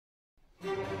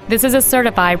This is a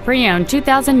certified pre-owned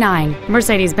 2009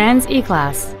 Mercedes-Benz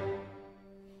E-Class.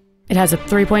 It has a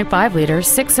 3.5-liter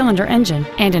 6-cylinder engine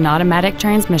and an automatic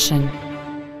transmission.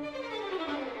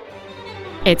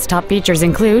 Its top features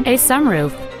include a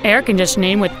sunroof, air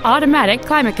conditioning with automatic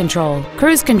climate control,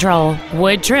 cruise control,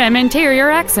 wood trim interior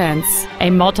accents, a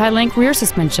multi-link rear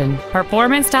suspension,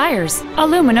 performance tires,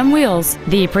 aluminum wheels,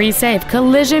 the pre-safe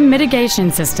collision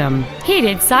mitigation system,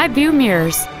 heated side view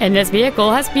mirrors, and this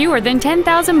vehicle has fewer than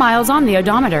 10,000 miles on the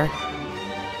odometer.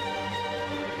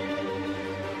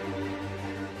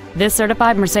 This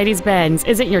certified Mercedes-Benz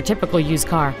isn't your typical used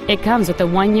car. It comes with a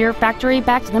 1-year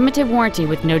factory-backed limited warranty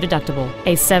with no deductible,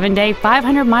 a 7-day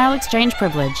 500-mile exchange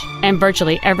privilege, and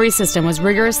virtually every system was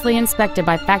rigorously inspected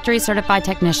by factory-certified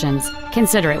technicians.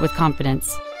 Consider it with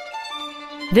confidence.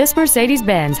 This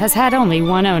Mercedes-Benz has had only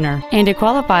one owner, and it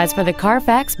qualifies for the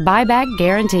Carfax buyback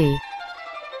guarantee.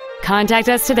 Contact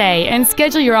us today and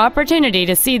schedule your opportunity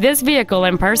to see this vehicle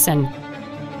in person.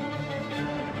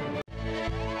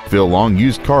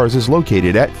 PhilLongUsedCars is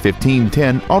located at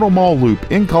 1510 Auto Mall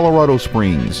Loop in Colorado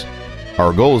Springs.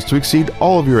 Our goal is to exceed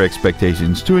all of your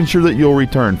expectations to ensure that you'll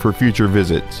return for future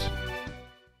visits.